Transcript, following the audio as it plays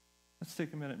Let's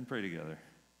take a minute and pray together.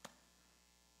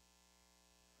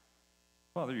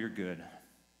 Father, you're good.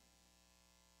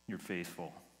 You're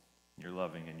faithful. You're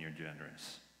loving and you're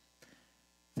generous.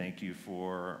 Thank you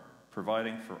for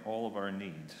providing for all of our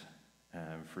needs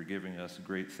and for giving us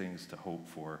great things to hope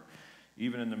for,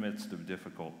 even in the midst of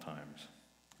difficult times,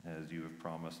 as you have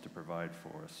promised to provide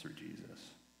for us through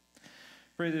Jesus.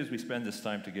 Pray that as we spend this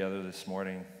time together this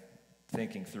morning,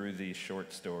 thinking through these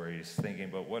short stories, thinking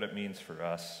about what it means for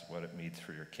us, what it means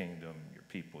for your kingdom, your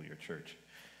people, your church,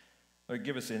 Lord,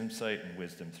 give us insight and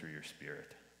wisdom through your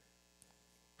Spirit.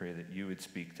 Pray that you would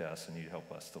speak to us and you'd help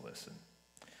us to listen.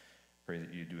 Pray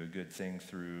that you do a good thing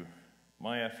through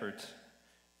my efforts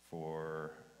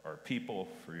for our people,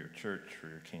 for your church, for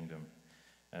your kingdom,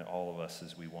 and all of us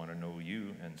as we want to know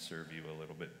you and serve you a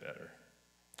little bit better.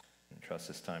 And trust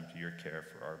this time to your care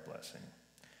for our blessing.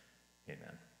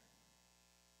 Amen.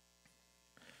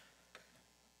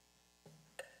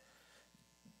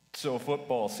 So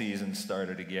football season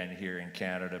started again here in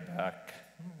Canada back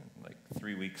like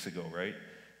 3 weeks ago, right?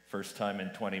 First time in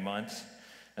 20 months.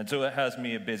 And so it has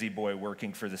me a busy boy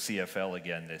working for the CFL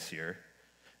again this year.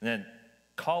 And then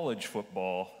college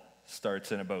football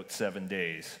starts in about 7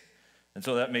 days. And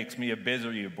so that makes me a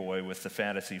busier boy with the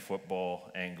fantasy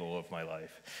football angle of my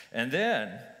life. And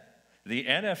then the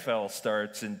NFL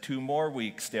starts in 2 more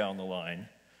weeks down the line,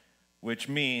 which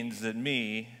means that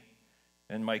me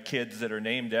and my kids that are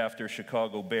named after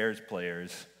Chicago Bears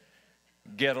players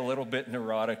get a little bit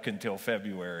neurotic until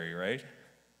February, right?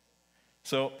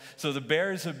 So the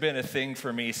Bears have been a thing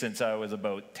for me since I was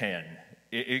about 10.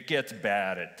 It gets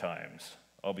bad at times,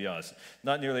 I'll be honest.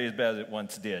 Not nearly as bad as it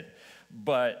once did.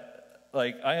 But,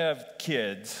 like, I have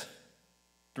kids,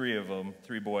 3 of them,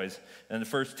 3 boys, and the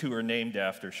first 2 are named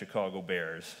after Chicago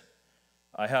Bears.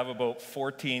 I have about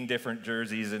 14 different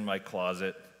jerseys in my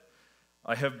closet.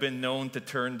 I have been known to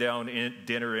turn down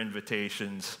dinner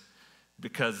invitations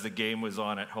because the game was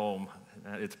on at home.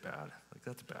 It's bad. Like,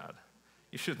 that's bad.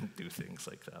 You shouldn't do things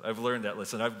like that. I've learned that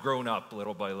lesson. I've grown up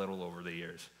little by little over the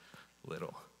years.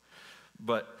 Little.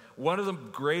 But one of the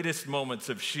greatest moments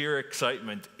of sheer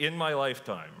excitement in my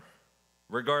lifetime,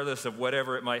 regardless of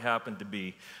whatever it might happen to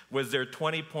be, was their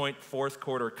 20-point fourth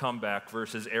quarter comeback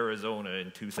versus Arizona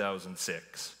in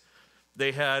 2006.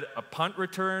 They had a punt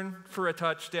return for a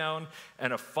touchdown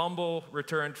and a fumble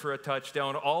returned for a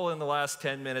touchdown, all in the last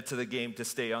 10 minutes of the game to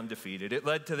stay undefeated. It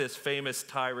led to this famous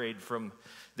tirade from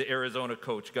the Arizona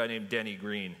coach, a guy named Denny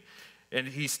Green. And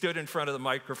he stood in front of the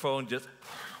microphone just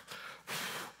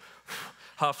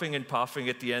huffing and puffing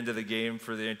at the end of the game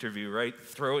for the interview, right?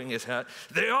 Throwing his hat.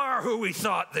 They are who we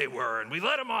thought they were, and we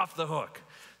let them off the hook.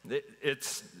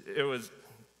 It was...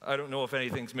 I don't know if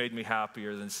anything's made me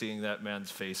happier than seeing that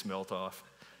man's face melt off.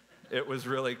 It was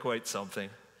really quite something.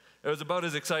 It was about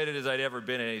as excited as I'd ever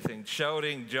been at anything,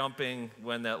 shouting, jumping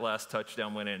when that last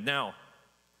touchdown went in. Now,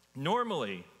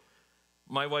 normally,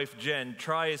 my wife Jen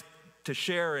tries to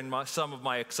share in some of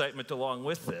my excitement along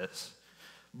with this,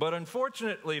 but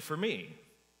unfortunately for me,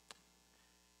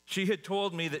 she had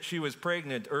told me that she was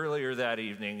pregnant earlier that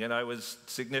evening, and I was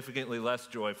significantly less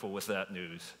joyful with that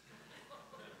news.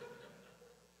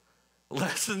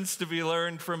 Lessons to be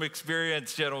learned from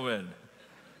experience, gentlemen.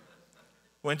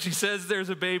 When she says there's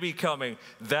a baby coming,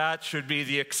 that should be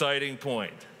the exciting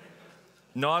point.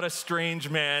 Not a strange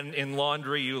man in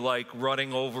laundry you like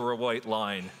running over a white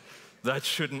line. That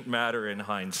shouldn't matter in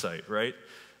hindsight, right?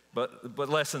 But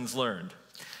lessons learned.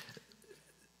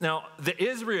 Now, the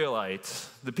Israelites,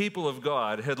 the people of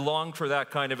God, had longed for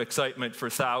that kind of excitement for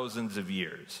thousands of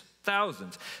years.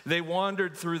 Thousands. They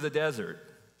wandered through the desert,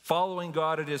 following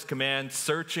God at his command,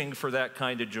 searching for that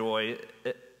kind of joy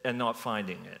and not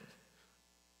finding it.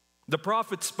 The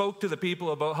prophets spoke to the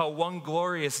people about how one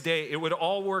glorious day it would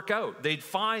all work out. They'd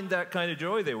find that kind of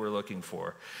joy they were looking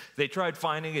for. They tried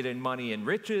finding it in money and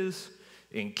riches,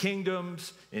 in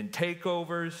kingdoms, in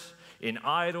takeovers, in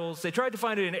idols. They tried to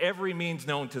find it in every means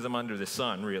known to them under the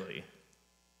sun, really.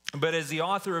 But as the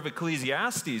author of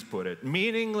Ecclesiastes put it,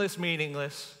 meaningless,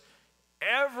 meaningless.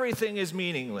 Everything is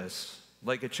meaningless,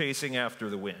 like a chasing after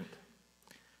the wind.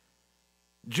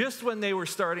 Just when they were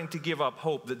starting to give up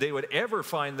hope that they would ever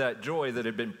find that joy that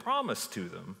had been promised to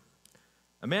them,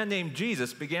 a man named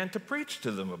Jesus began to preach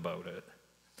to them about it.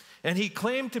 And he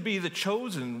claimed to be the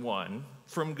chosen one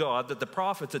from God that the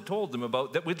prophets had told them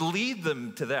about that would lead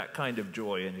them to that kind of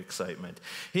joy and excitement.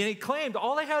 And he claimed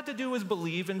all they had to do was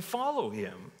believe and follow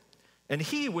him, and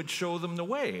he would show them the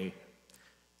way.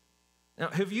 Now,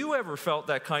 have you ever felt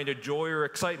that kind of joy or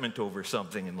excitement over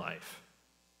something in life?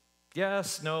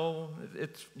 Yes, no,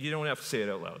 you don't have to say it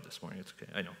out loud this morning. It's okay,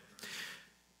 I know.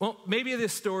 Well, maybe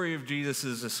this story of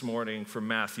Jesus this morning from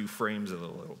Matthew frames it a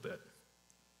little bit.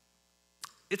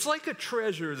 It's like a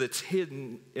treasure that's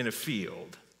hidden in a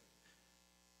field.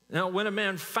 Now, when a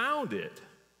man found it,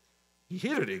 he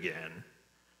hid it again.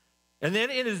 And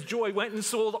then in his joy went and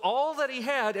sold all that he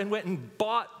had and went and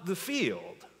bought the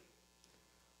field.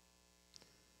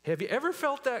 Have you ever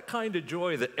felt that kind of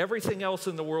joy that everything else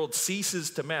in the world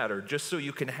ceases to matter just so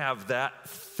you can have that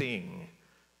thing,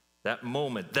 that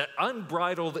moment, that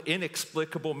unbridled,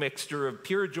 inexplicable mixture of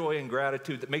pure joy and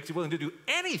gratitude that makes you willing to do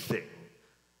anything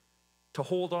to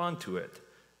hold on to it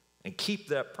and keep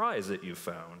that prize that you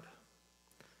found?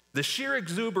 The sheer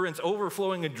exuberance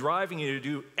overflowing and driving you to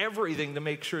do everything to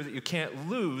make sure that you can't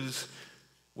lose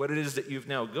what it is that you've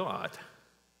now got.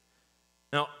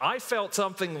 Now, I felt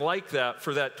something like that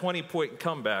for that 20-point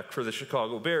comeback for the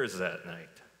Chicago Bears that night.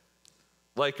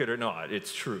 Like it or not,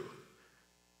 it's true.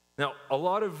 Now, a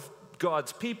lot of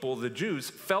God's people, the Jews,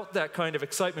 felt that kind of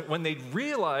excitement when they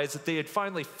realized that they had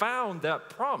finally found that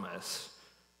promise,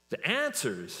 the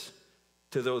answers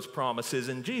to those promises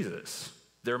in Jesus,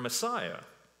 their Messiah.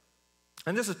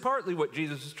 And this is partly what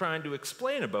Jesus was trying to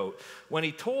explain about when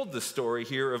he told the story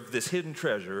here of this hidden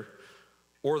treasure,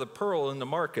 or the pearl in the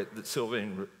market that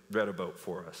Sylvain read about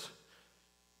for us.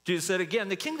 Jesus said again,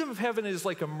 the kingdom of heaven is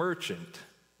like a merchant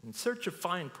in search of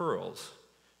fine pearls.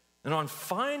 And on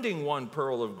finding one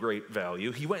pearl of great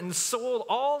value, he went and sold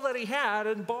all that he had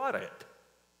and bought it.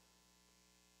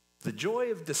 The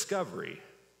joy of discovery,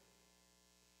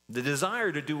 the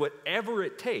desire to do whatever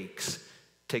it takes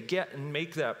to get and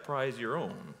make that prize your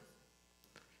own.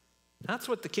 That's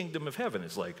what the kingdom of heaven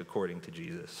is like, according to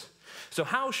Jesus. So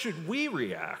how should we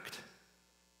react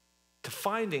to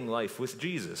finding life with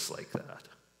Jesus like that?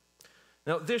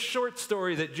 Now, this short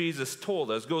story that Jesus told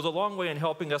us goes a long way in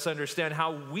helping us understand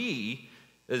how we,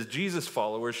 as Jesus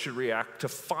followers, should react to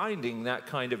finding that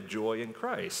kind of joy in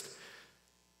Christ.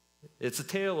 It's a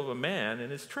tale of a man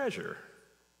and his treasure.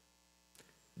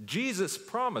 Jesus'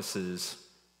 promises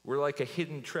were like a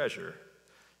hidden treasure.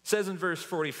 It says in verse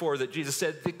 44 that Jesus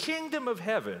said, the kingdom of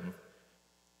heaven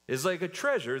is like a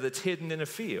treasure that's hidden in a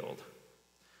field.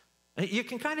 And you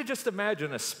can kind of just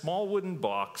imagine a small wooden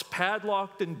box,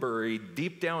 padlocked and buried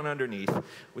deep down underneath,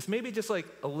 with maybe just like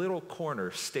a little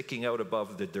corner sticking out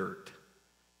above the dirt.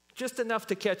 Just enough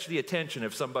to catch the attention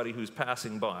of somebody who's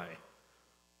passing by.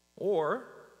 Or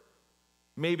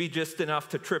maybe just enough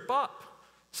to trip up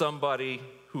somebody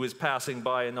who is passing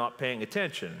by and not paying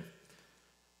attention.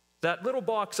 That little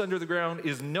box under the ground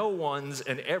is no one's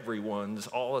and everyone's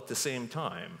all at the same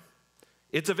time.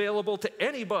 It's available to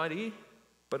anybody,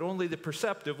 but only the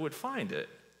perceptive would find it.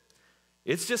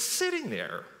 It's just sitting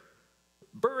there,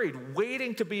 buried,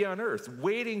 waiting to be unearthed,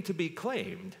 waiting to be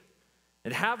claimed,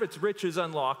 and have its riches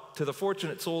unlocked to the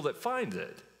fortunate soul that finds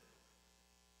it.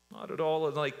 Not at all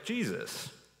unlike Jesus.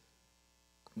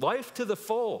 Life to the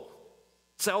full,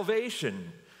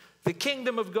 salvation, the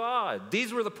kingdom of God.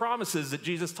 These were the promises that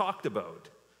Jesus talked about.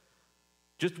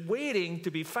 Just waiting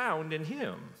to be found in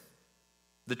him.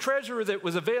 The treasure that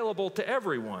was available to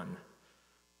everyone.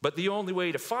 But the only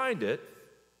way to find it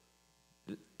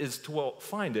is to, well,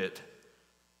 find it.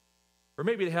 Or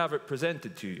maybe to have it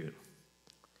presented to you.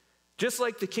 Just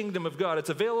like the kingdom of God, it's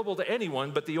available to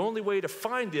anyone, but the only way to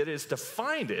find it is to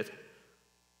find it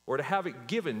or to have it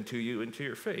given to you into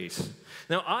your face.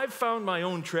 Now, I've found my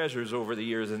own treasures over the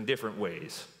years in different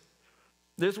ways.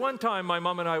 There's one time my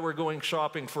mom and I were going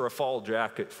shopping for a fall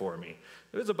jacket for me.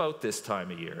 It was about this time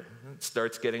of year. It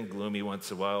starts getting gloomy once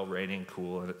in a while, raining,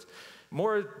 cool, and it's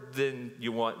more than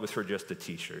you want for just a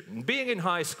t-shirt. And being in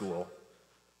high school,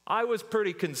 I was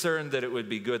pretty concerned that it would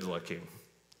be good looking.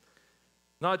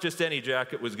 Not just any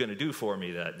jacket was going to do for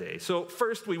me that day. So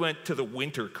first we went to the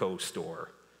Winterco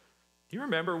store. Do you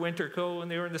remember Winterco when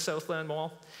they were in the Southland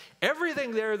Mall?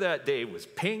 Everything there that day was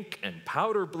pink and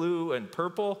powder blue and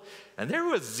purple, and there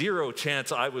was zero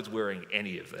chance I was wearing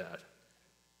any of that.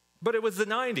 But it was the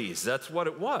 90s. That's what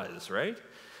it was, right?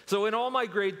 So in all my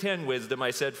grade 10 wisdom,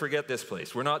 I said, forget this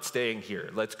place. We're not staying here.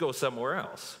 Let's go somewhere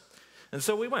else. And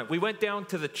so we went. We went down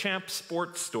to the Champ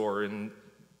Sports store in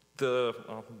the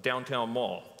downtown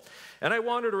mall. And I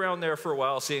wandered around there for a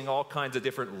while, seeing all kinds of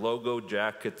different logo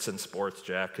jackets and sports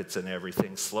jackets and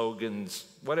everything, slogans,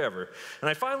 whatever. And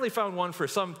I finally found one for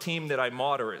some team that I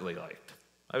moderately liked.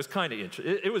 I was kind of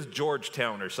interested. It was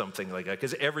Georgetown or something like that,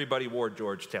 because everybody wore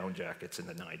Georgetown jackets in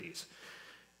the 90s.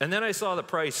 And then I saw the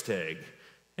price tag.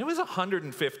 It was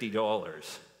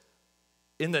 $150.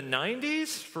 In the 90s,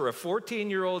 for a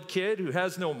 14-year-old kid who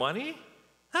has no money?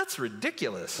 That's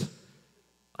ridiculous.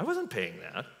 I wasn't paying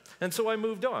that. And so I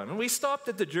moved on. And we stopped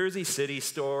at the Jersey City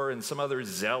store and some other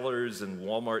Zellers and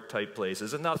Walmart-type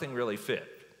places, and nothing really fit.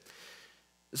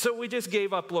 So we just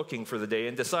gave up looking for the day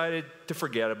and decided to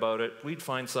forget about it. We'd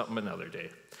find something another day.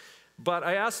 But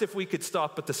I asked if we could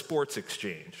stop at the Sports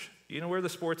Exchange. You know where the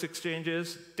Sports Exchange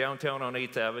is? Downtown on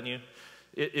 8th Avenue.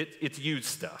 It's used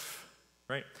stuff,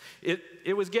 right?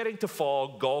 It was getting to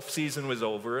fall, golf season was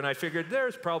over, and I figured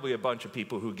there's probably a bunch of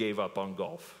people who gave up on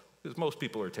golf, because most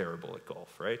people are terrible at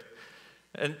golf, right?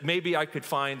 And maybe I could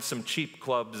find some cheap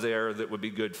clubs there that would be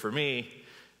good for me,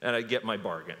 and I'd get my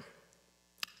bargain.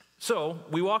 So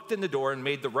we walked in the door and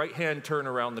made the right-hand turn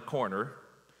around the corner,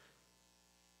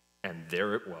 and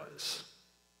there it was.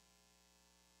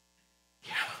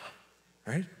 Yeah.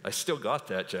 Right? I still got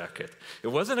that jacket. It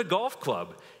wasn't a golf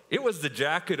club. It was the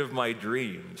jacket of my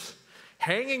dreams.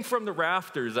 Hanging from the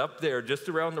rafters up there, just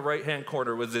around the right-hand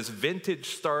corner, was this vintage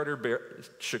starter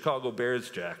Chicago Bears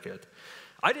jacket.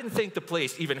 I didn't think the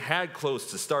place even had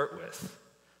clothes to start with,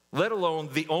 let alone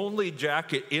the only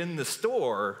jacket in the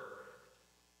store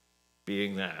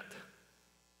being that.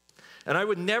 And I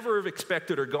would never have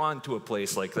expected or gone to a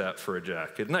place like that for a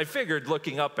jacket. And I figured,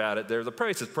 looking up at it there, the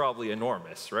price is probably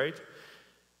enormous, right?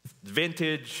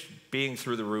 Vintage, being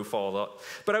through the roof, all that.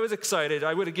 But I was excited.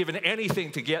 I would have given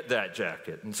anything to get that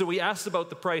jacket. And so we asked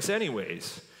about the price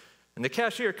anyways. And the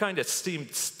cashier kind of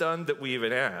seemed stunned that we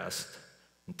even asked,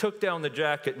 and took down the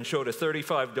jacket and showed a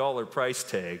 $35 price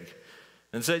tag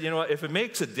and said, you know what, if it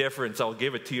makes a difference, I'll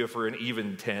give it to you for an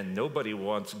even 10. Nobody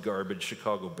wants garbage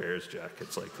Chicago Bears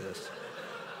jackets like this.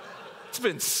 It's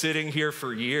been sitting here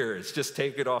for years. Just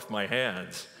take it off my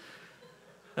hands.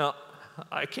 Now,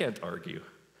 I can't argue.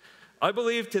 I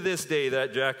believe to this day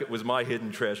that jacket was my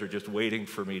hidden treasure, just waiting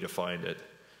for me to find it.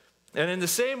 And in the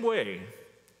same way,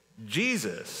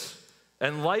 Jesus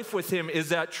and life with him is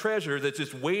that treasure that's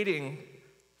just waiting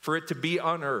for it to be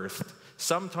unearthed,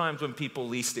 sometimes when people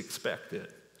least expect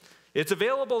it. It's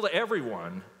available to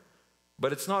everyone,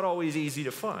 but it's not always easy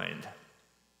to find.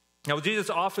 Now, Jesus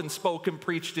often spoke and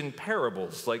preached in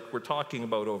parables, like we're talking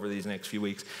about over these next few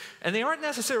weeks, and they aren't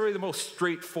necessarily the most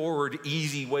straightforward,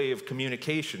 easy way of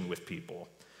communication with people.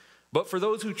 But for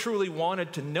those who truly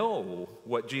wanted to know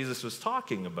what Jesus was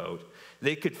talking about,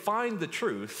 they could find the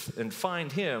truth and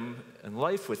find him and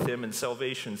life with him and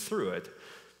salvation through it.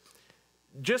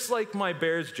 Just like my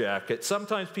Bears jacket,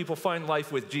 sometimes people find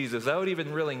life with Jesus without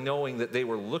even really knowing that they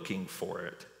were looking for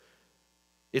it.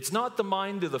 It's not the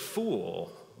mind of the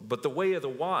fool, but the way of the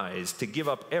wise to give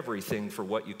up everything for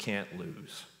what you can't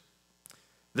lose.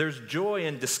 There's joy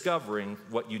in discovering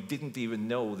what you didn't even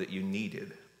know that you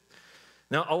needed.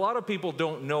 Now, a lot of people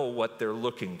don't know what they're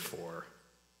looking for,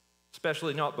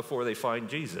 especially not before they find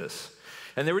Jesus.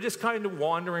 And they were just kind of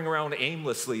wandering around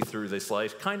aimlessly through this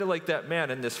life, kind of like that man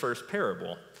in this first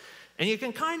parable. And you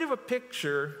can kind of a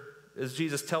picture, as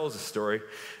Jesus tells the story,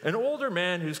 an older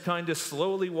man who's kind of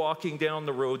slowly walking down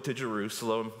the road to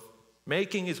Jerusalem,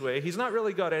 making his way. He's not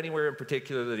really got anywhere in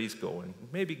particular that he's going,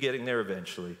 maybe getting there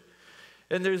eventually.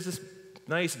 And there's this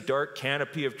nice dark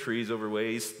canopy of trees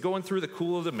overway. He's going through the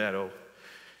cool of the meadow.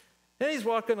 And he's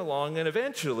walking along, and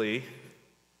eventually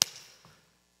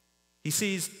he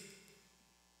sees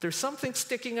there's something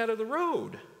sticking out of the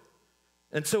road.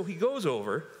 And so he goes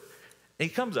over, and he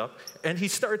comes up, and he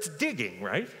starts digging,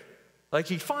 right? Like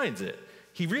he finds it.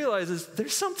 He realizes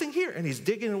there's something here, and he's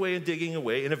digging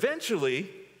away, and eventually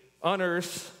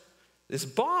unearths this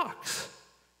box.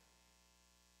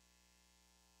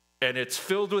 And it's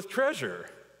filled with treasure.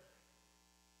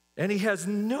 And he has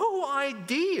no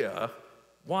idea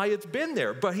why it's been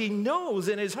there, but he knows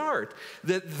in his heart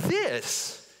that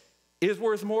this is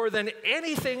worth more than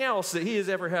anything else that he has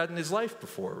ever had in his life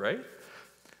before, right?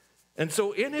 And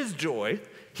so in his joy,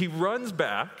 he runs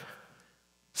back,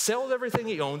 sells everything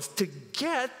he owns to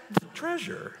get the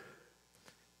treasure.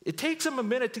 It takes him a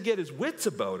minute to get his wits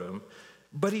about him,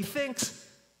 but he thinks,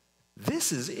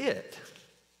 this is it.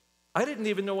 I didn't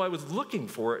even know I was looking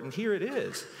for it, and here it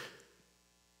is.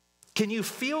 Can you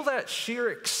feel that sheer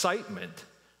excitement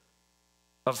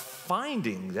of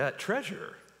finding that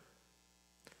treasure?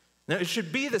 Now, it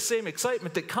should be the same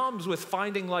excitement that comes with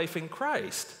finding life in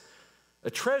Christ, a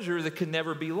treasure that can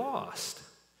never be lost.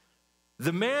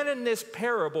 The man in this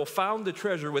parable found the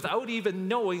treasure without even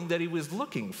knowing that he was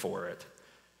looking for it.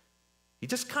 He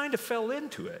just kind of fell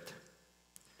into it.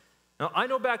 Now, I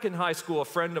know back in high school, a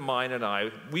friend of mine and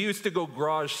I, we used to go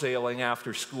garage sailing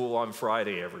after school on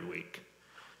Friday every week.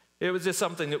 It was just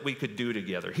something that we could do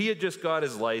together. He had just got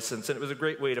his license, and it was a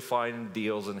great way to find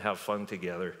deals and have fun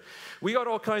together. We got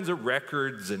all kinds of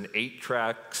records and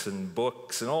 8-tracks and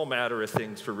books and all manner of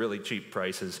things for really cheap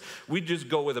prices. We'd just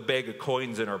go with a bag of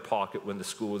coins in our pocket when the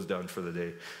school was done for the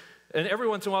day. And every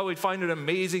once in a while, we'd find an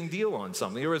amazing deal on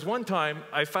something. There was one time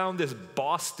I found this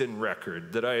Boston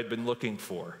record that I had been looking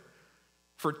for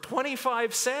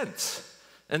 25 cents.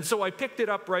 And so I picked it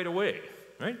up right away.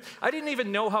 Right? I didn't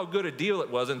even know how good a deal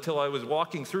it was until I was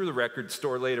walking through the record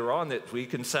store later on that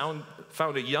week and found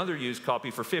another used copy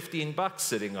for $15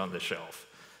 sitting on the shelf.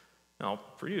 Now,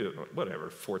 for you, whatever,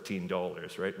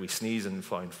 $14, right? We sneeze and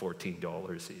find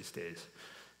 $14 these days.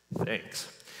 Thanks.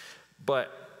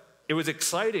 But it was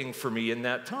exciting for me in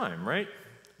that time, right?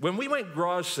 When we went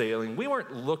garage sailing, we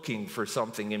weren't looking for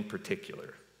something in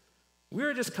particular. We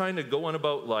were just kind of going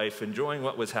about life, enjoying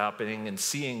what was happening and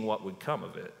seeing what would come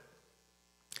of it.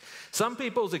 Some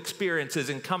people's experiences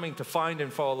in coming to find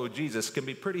and follow Jesus can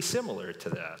be pretty similar to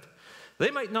that.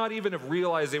 They might not even have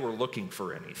realized they were looking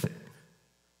for anything.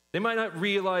 They might not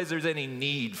realize there's any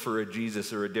need for a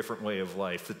Jesus or a different way of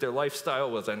life, that their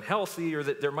lifestyle was unhealthy, or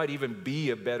that there might even be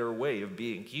a better way of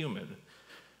being human.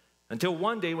 Until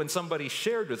one day when somebody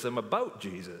shared with them about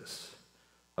Jesus,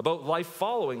 about life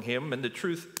following him, and the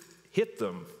truth hit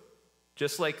them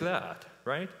just like that,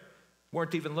 right?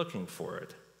 Weren't even looking for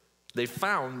it. They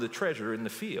found the treasure in the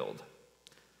field.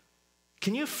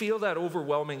 Can you feel that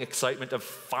overwhelming excitement of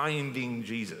finding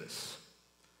Jesus?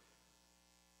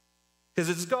 Because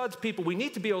as God's people, we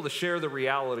need to be able to share the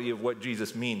reality of what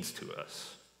Jesus means to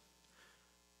us.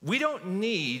 We don't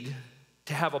need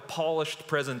to have a polished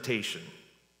presentation.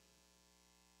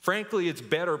 Frankly, it's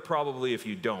better probably if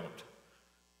you don't,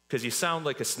 because you sound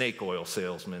like a snake oil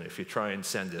salesman if you try and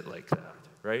send it like that,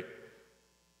 right?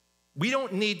 We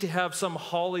don't need to have some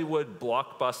Hollywood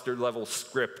blockbuster level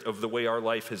script of the way our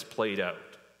life has played out.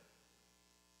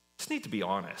 We just need to be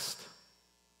honest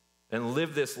and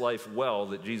live this life well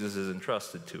that Jesus has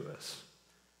entrusted to us.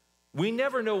 We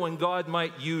never know when God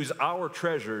might use our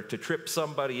treasure to trip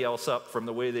somebody else up from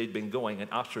the way they'd been going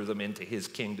and usher them into his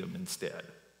kingdom instead.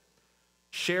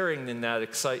 Sharing in that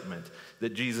excitement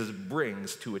that Jesus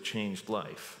brings to a changed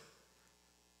life.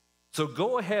 So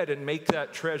go ahead and make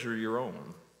that treasure your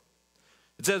own.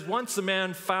 It says, once the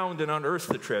man found and unearthed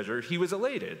the treasure, he was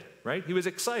elated, right? He was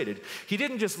excited. He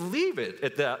didn't just leave it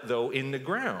at that, though, in the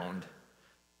ground.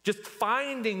 Just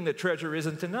finding the treasure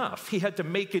isn't enough. He had to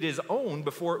make it his own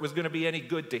before it was going to be any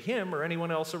good to him or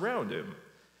anyone else around him.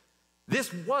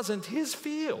 This wasn't his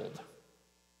field,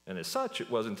 and as such, it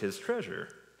wasn't his treasure.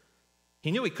 He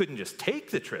knew he couldn't just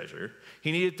take the treasure.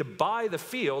 He needed to buy the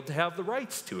field to have the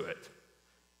rights to it.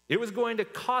 It was going to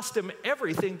cost him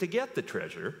everything to get the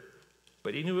treasure,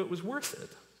 but he knew it was worth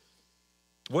it.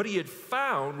 What he had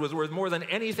found was worth more than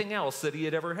anything else that he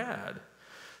had ever had.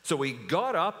 So he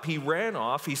got up, he ran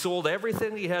off, he sold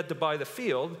everything he had to buy the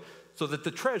field so that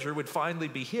the treasure would finally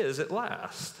be his at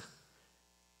last.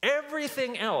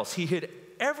 Everything else he had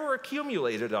ever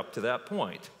accumulated up to that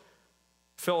point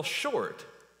fell short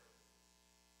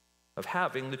of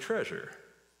having the treasure.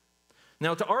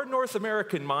 Now, to our North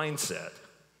American mindset,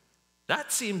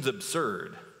 that seems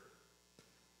absurd.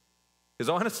 Because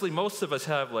honestly, most of us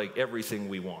have like everything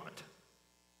we want.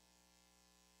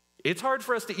 It's hard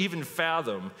for us to even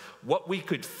fathom what we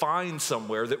could find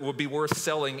somewhere that would be worth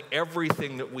selling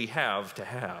everything that we have to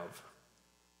have.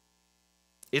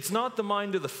 It's not the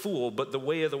mind of the fool, but the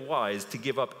way of the wise to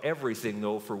give up everything,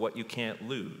 though, for what you can't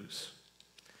lose.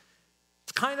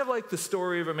 It's kind of like the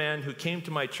story of a man who came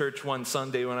to my church one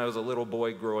Sunday when I was a little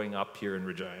boy growing up here in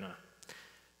Regina.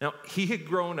 Now, he had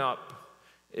grown up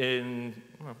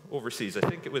overseas, I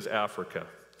think it was Africa,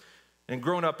 and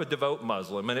grown up a devout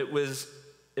Muslim. And it was,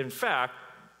 in fact,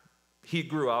 he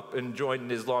grew up and joined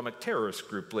an Islamic terrorist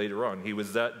group later on. He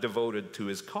was that devoted to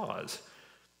his cause.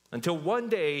 Until one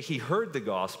day he heard the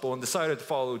gospel and decided to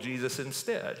follow Jesus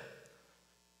instead.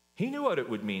 He knew what it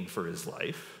would mean for his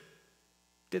life.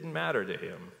 It didn't matter to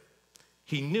him.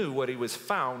 He knew what he was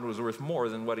found was worth more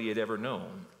than what he had ever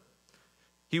known.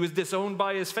 He was disowned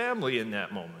by his family in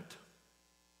that moment.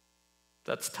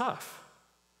 That's tough.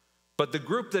 But the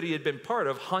group that he had been part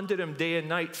of hunted him day and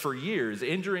night for years,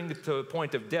 injuring to the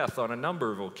point of death on a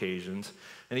number of occasions,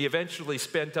 and he eventually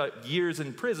spent years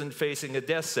in prison facing a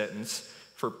death sentence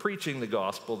for preaching the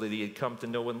gospel that he had come to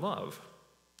know and love.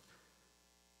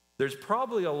 There's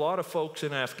probably a lot of folks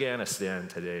in Afghanistan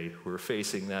today who are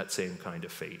facing that same kind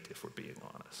of fate, if we're being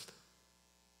honest.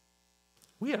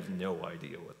 We have no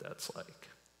idea what that's like.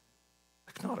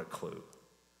 Like, not a clue.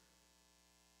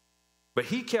 But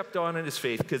he kept on in his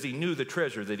faith because he knew the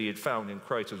treasure that he had found in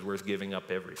Christ was worth giving up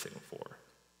everything for.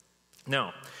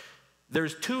 Now,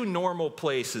 there's two normal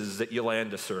places that you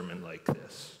land a sermon like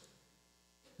this.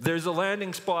 There's a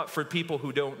landing spot for people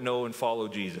who don't know and follow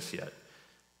Jesus yet.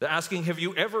 They're asking, have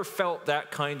you ever felt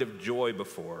that kind of joy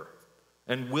before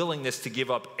and willingness to give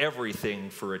up everything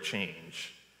for a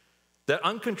change? That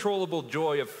uncontrollable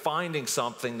joy of finding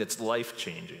something that's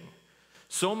life-changing,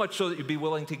 so much so that you'd be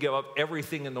willing to give up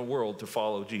everything in the world to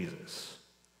follow Jesus.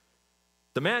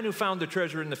 The man who found the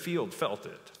treasure in the field felt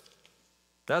it.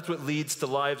 That's what leads to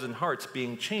lives and hearts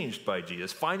being changed by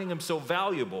Jesus, finding him so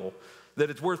valuable that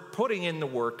it's worth putting in the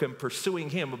work and pursuing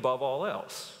him above all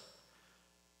else.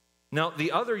 Now,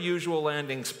 the other usual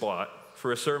landing spot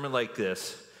for a sermon like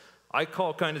this, I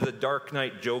call kind of the Dark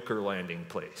Knight Joker landing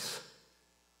place.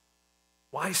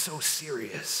 Why so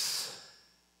serious?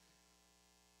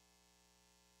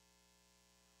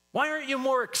 Why aren't you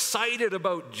more excited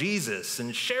about Jesus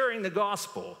and sharing the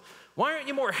gospel? Why aren't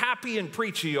you more happy and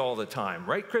preachy all the time,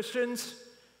 right, Christians?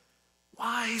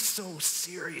 Why so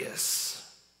serious?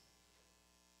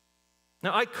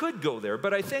 Now, I could go there,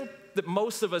 but I think that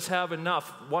most of us have enough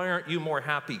 "why aren't you more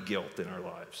happy" guilt in our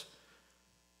lives.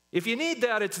 If you need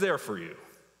that, it's there for you.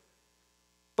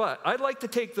 But I'd like to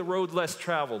take the road less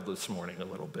traveled this morning a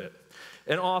little bit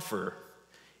and offer,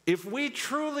 if we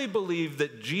truly believe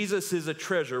that Jesus is a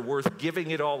treasure worth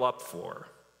giving it all up for,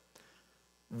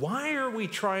 why are we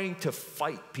trying to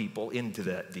fight people into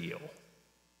that deal?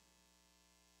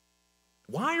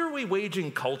 Why are we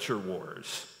waging culture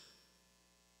wars?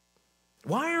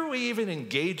 Why are we even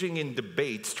engaging in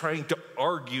debates trying to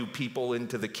argue people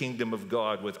into the kingdom of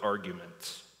God with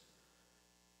arguments?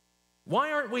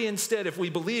 Why aren't we instead, if we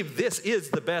believe this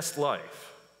is the best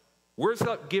life,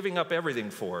 worth giving up everything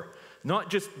for, not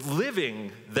just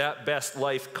living that best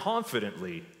life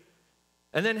confidently,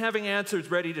 and then having answers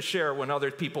ready to share when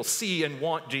other people see and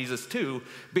want Jesus too,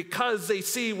 because they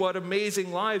see what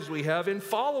amazing lives we have in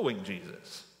following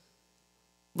Jesus?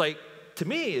 Like, to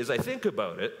me, as I think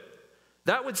about it,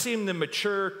 that would seem the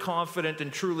mature, confident,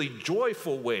 and truly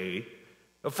joyful way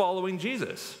of following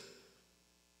Jesus.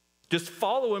 Just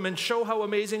follow him and show how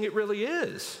amazing it really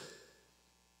is.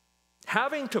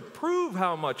 Having to prove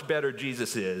how much better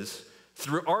Jesus is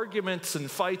through arguments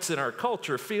and fights in our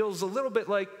culture feels a little bit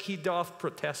like he doth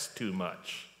protest too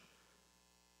much.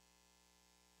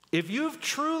 If you've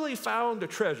truly found a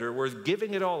treasure worth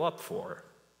giving it all up for,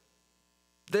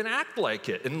 then act like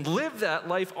it and live that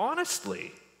life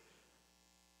honestly.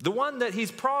 The one that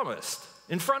he's promised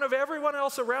in front of everyone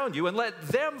else around you, and let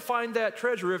them find that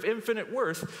treasure of infinite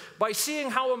worth by seeing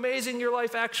how amazing your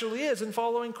life actually is in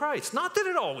following Christ. Not that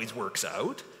it always works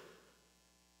out,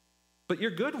 but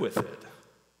you're good with it.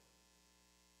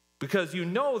 Because you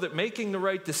know that making the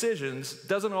right decisions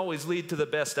doesn't always lead to the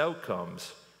best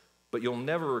outcomes, but you'll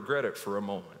never regret it for a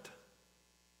moment.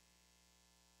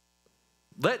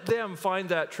 Let them find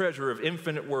that treasure of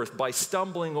infinite worth by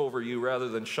stumbling over you rather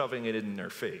than shoving it in their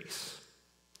face.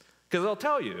 Because I'll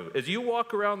tell you, as you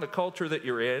walk around the culture that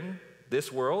you're in, this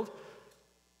world,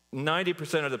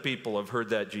 90% of the people have heard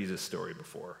that Jesus story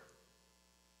before.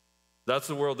 That's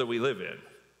the world that we live in.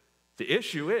 The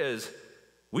issue is,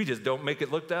 we just don't make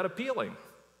it look that appealing.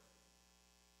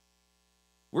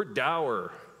 We're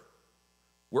dour.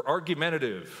 We're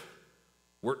argumentative.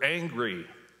 We're angry.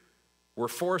 We're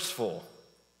forceful.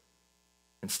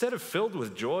 Instead of filled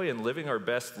with joy and living our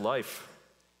best life.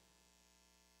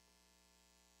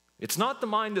 It's not the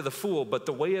mind of the fool, but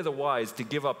the way of the wise to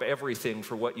give up everything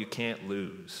for what you can't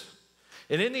lose.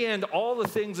 And in the end, all the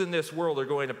things in this world are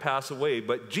going to pass away,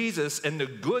 but Jesus and the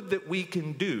good that we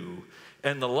can do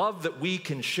and the love that we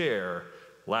can share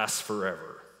lasts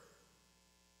forever.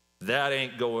 That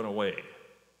ain't going away.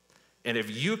 And if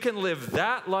you can live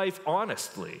that life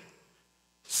honestly,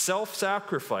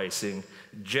 self-sacrificing,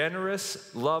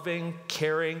 generous, loving,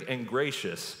 caring, and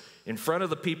gracious in front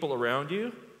of the people around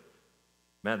you,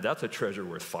 man, that's a treasure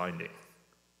worth finding.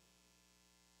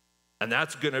 And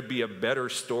that's going to be a better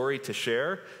story to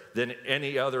share than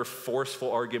any other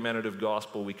forceful, argumentative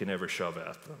gospel we can ever shove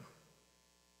at them.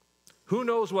 Who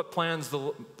knows what plans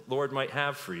the Lord might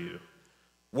have for you?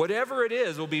 Whatever it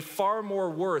is will be far more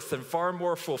worth and far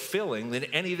more fulfilling than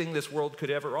anything this world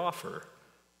could ever offer.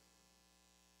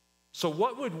 So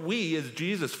what would we as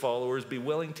Jesus followers be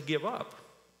willing to give up?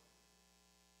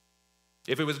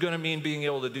 If it was going to mean being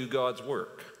able to do God's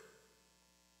work.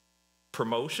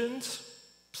 Promotions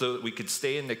so that we could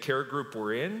stay in the care group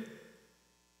we're in.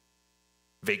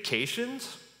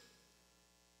 Vacations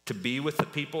to be with the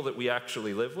people that we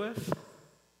actually live with.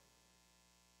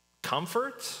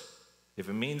 Comforts if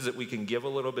it means that we can give a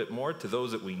little bit more to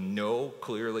those that we know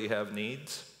clearly have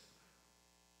needs.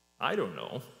 I don't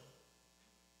know,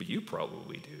 but you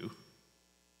probably do.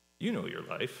 You know your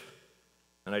life,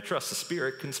 and I trust the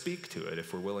Spirit can speak to it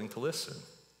if we're willing to listen.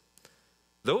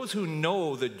 Those who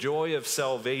know the joy of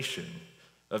salvation,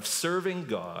 of serving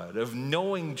God, of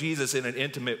knowing Jesus in an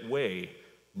intimate way,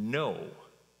 know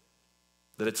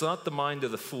that it's not the mind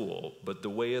of the fool, but the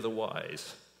way of the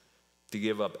wise to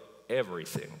give up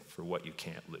everything for what you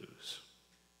can't lose.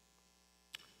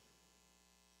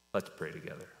 Let's pray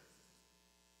together.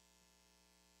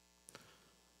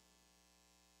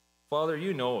 Father,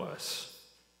 you know us.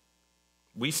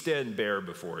 We stand bare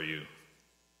before you.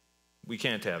 We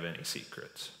can't have any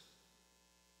secrets.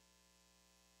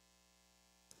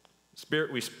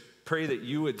 Spirit, we pray that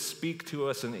you would speak to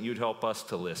us and that you'd help us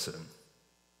to listen,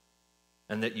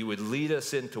 and that you would lead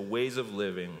us into ways of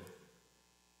living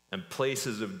and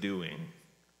places of doing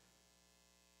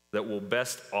that will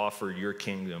best offer your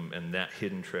kingdom and that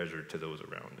hidden treasure to those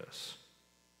around us.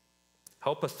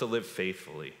 Help us to live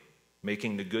faithfully,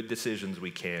 making the good decisions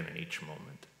we can in each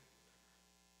moment.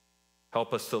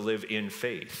 Help us to live in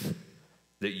faith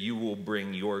that you will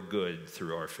bring your good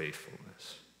through our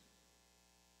faithfulness.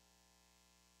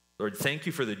 Lord, thank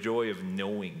you for the joy of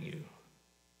knowing you,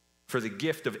 for the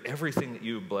gift of everything that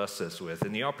you have blessed us with,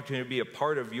 and the opportunity to be a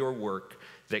part of your work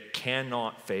that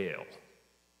cannot fail.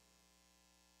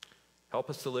 Help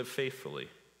us to live faithfully.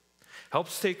 Help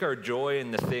us take our joy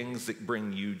in the things that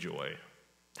bring you joy.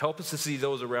 Help us to see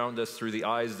those around us through the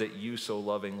eyes that you so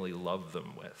lovingly love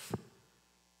them with.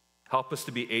 Help us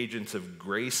to be agents of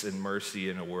grace and mercy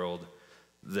in a world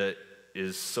that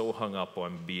is so hung up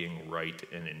on being right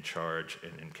and in charge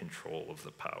and in control of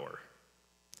the power.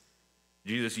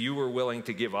 Jesus, you were willing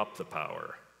to give up the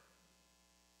power,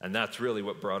 and that's really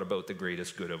what brought about the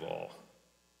greatest good of all.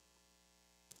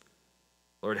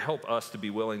 Lord, help us to be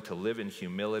willing to live in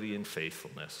humility and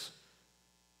faithfulness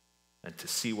and to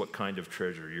see what kind of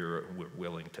treasure you're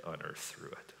willing to unearth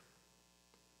through it.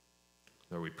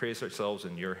 Lord, we praise ourselves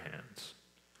in your hands,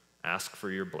 ask for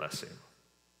your blessing,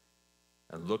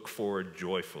 and look forward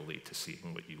joyfully to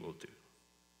seeing what you will do.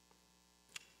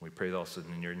 We pray also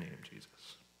in your name,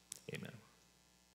 Jesus. Amen.